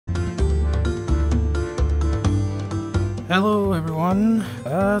Hello everyone,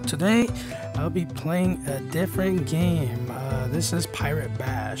 today I'll be playing a different game. This is Pirate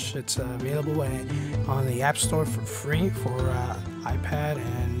Bash. It's available on the App Store for free for iPad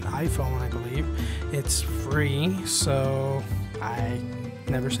and iPhone, I believe. It's free, so I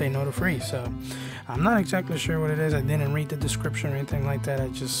never say no to free. So I'm not exactly sure what it is. I didn't read the description or anything like that. I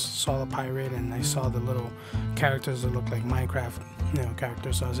just saw the pirate and I saw the little characters that look like Minecraft,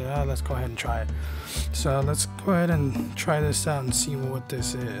 characters. So I said, oh, let's go ahead and try it. So let's go ahead and try this out and see what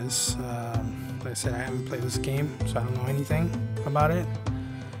this is. Like I said, I haven't played this game, so I don't know anything about it.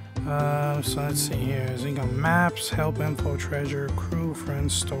 So let's see here. So you got maps, help, info, treasure, crew,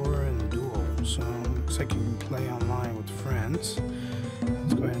 friends, store, and duel. So looks like you can play online with friends.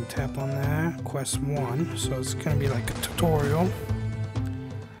 Let's go ahead and tap on that. Quest 1. So it's going to be like a tutorial.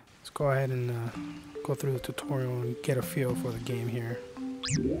 Let's go ahead and go through the tutorial and get a feel for the game here.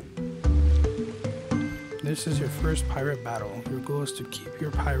 This is your first pirate battle. Your goal is to keep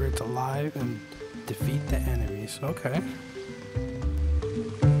your pirates alive and defeat the enemies. Okay.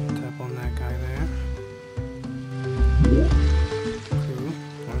 Tap on that guy there. Crew.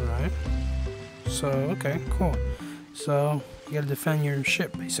 Alright. So, okay, cool. So, you gotta defend your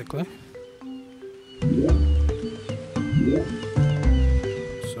ship, basically.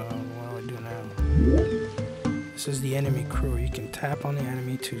 So, what do I do now? This is the enemy crew. You can tap on the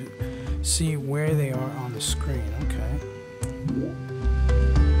enemy to see where they are on the screen. Okay.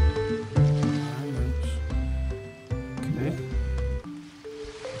 Okay.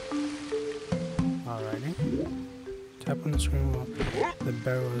 Alrighty. Tap on the screen while the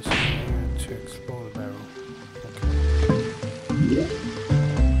barrel is here to explore the barrel.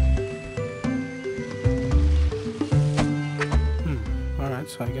 Alright,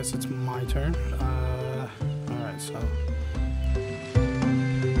 so I guess it's my turn. Alright, so.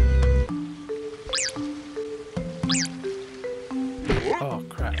 Oh,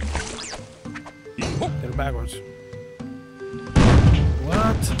 crap. Did it backwards.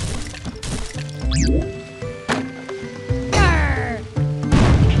 What?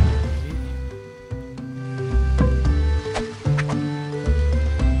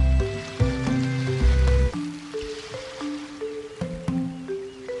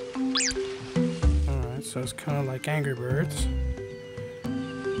 So it's kind of like Angry Birds.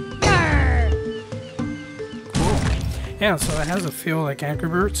 Cool. Yeah, so it has a feel like Angry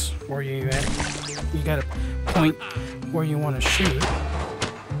Birds, where you got a point where you want to shoot,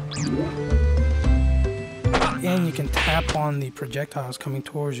 and you can tap on the projectiles coming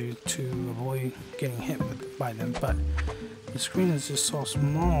towards you to avoid getting hit by them. But the screen is just so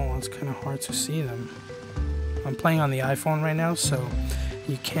small, it's kind of hard to see them. I'm playing on the iPhone right now, so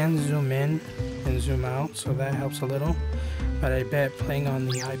you can zoom in and zoom out, so that helps a little, but I bet playing on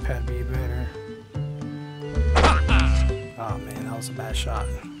the iPad would be better. Oh man, that was a bad shot.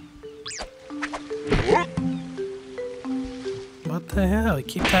 What the hell? You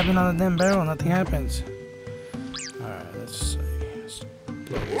keep tapping on the damn barrel, nothing happens. Alright, let's see. Let's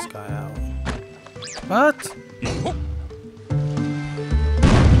blow this guy out. What?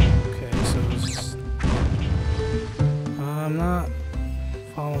 Okay, so I'm not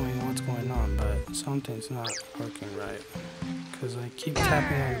following what's going on, but something's not working right, because I keep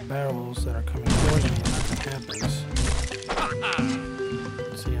tapping on the barrels that are coming towards me and nothing happens.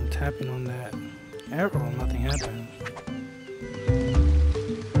 See, I'm tapping on that arrow and nothing happens.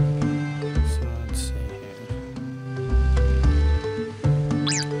 So let's see here.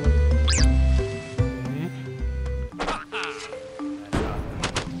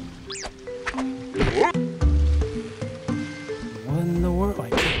 What in the world? I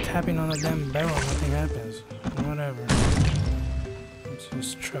keep tapping on the damn barrel, nothing happens. Whatever. Let's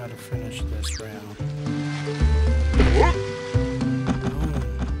just try to finish this round.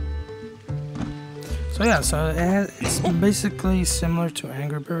 So yeah, so it's basically similar to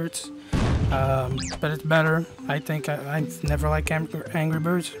Angry Birds, but it's better. I think I never like Angry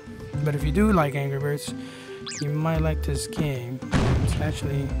Birds, but if you do like Angry Birds, you might like this game. It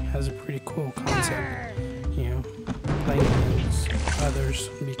actually has a pretty cool concept. Playing against others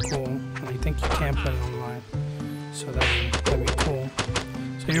would be cool. I think you can play online, so that'd be cool.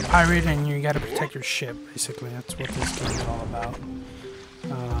 So you're a pirate and you gotta protect your ship, basically. That's what this game is all about.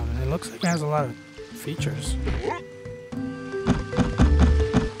 And it looks like it has a lot of features.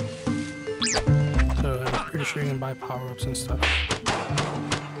 So I'm pretty sure you can buy power-ups and stuff.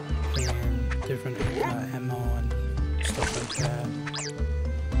 And different ammo and stuff like that.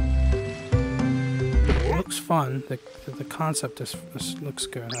 It looks fun. The concept looks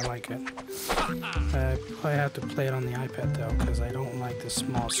good. I like it. I probably have to play it on the iPad though, because I don't like the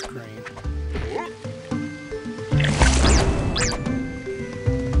small screen.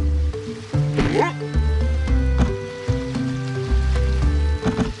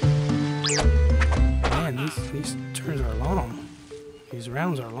 These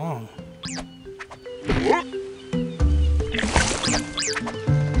rounds are long.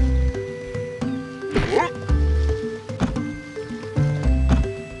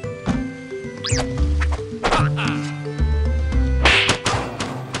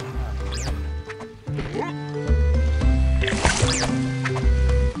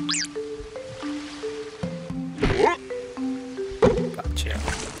 Gotcha.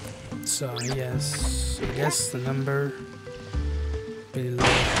 So yes, I guess the number below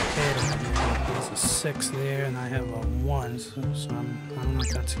there's a 6 there, and I have a 1, so I don't know if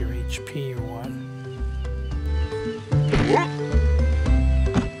that's your HP or what.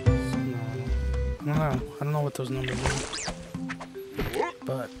 So, I don't know what those numbers are.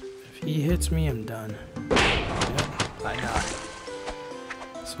 But if he hits me, I'm done. Yep, I die.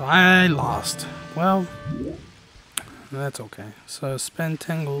 So I lost. Well, that's okay. So spend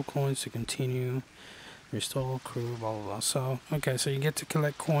 10 gold coins to continue. Restore crew, blah blah blah. So okay, so you get to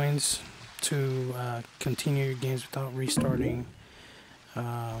collect coins to continue your games without restarting.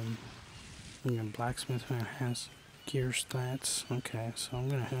 Your blacksmith has gear stats. Okay, so I'm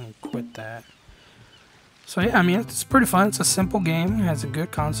gonna quit that. So yeah, I mean, it's pretty fun. It's a simple game. It has a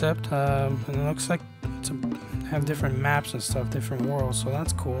good concept, and it looks like it's have different maps and stuff, different worlds. So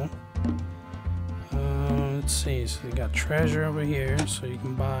that's cool. Let's see. So you got treasure over here, so you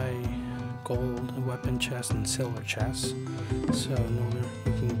can buy gold, a weapon chest, and silver chests. So in order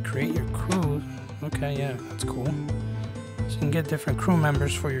you can create your crew. Okay, yeah, that's cool. So you can get different crew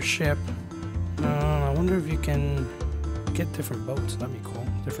members for your ship. I wonder if you can get different boats. That'd be cool.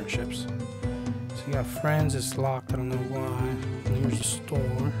 Different ships. So you got friends. It's locked. I don't know why. And here's a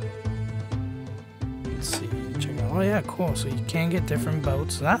store. Let's see. Check out. Oh yeah, cool. So you can get different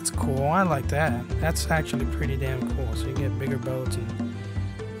boats. That's cool. I like that. That's actually pretty damn cool. So you get bigger boats, and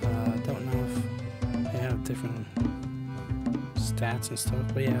don't know if they have different stats and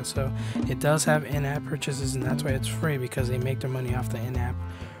stuff. But yeah, so it does have in-app purchases, and that's why it's free, because they make their money off the in-app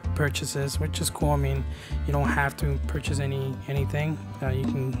purchases, which is cool. I mean, you don't have to purchase anything. You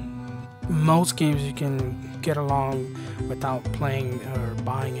can, most games you can get along without playing or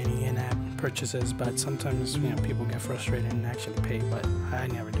buying any in-app purchases, but sometimes, you know, people get frustrated and actually pay, but I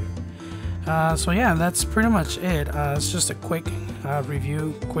never do. So yeah, that's pretty much it. It's just a quick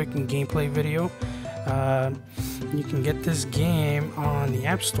review, quick gameplay video. You can get this game on the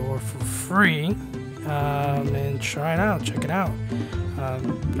App Store for free, and try it out, check it out.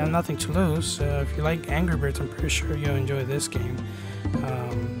 Got nothing to lose. If you like Angry Birds, I'm pretty sure you'll enjoy this game.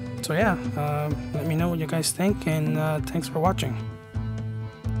 So yeah, let me know what you guys think, and thanks for watching.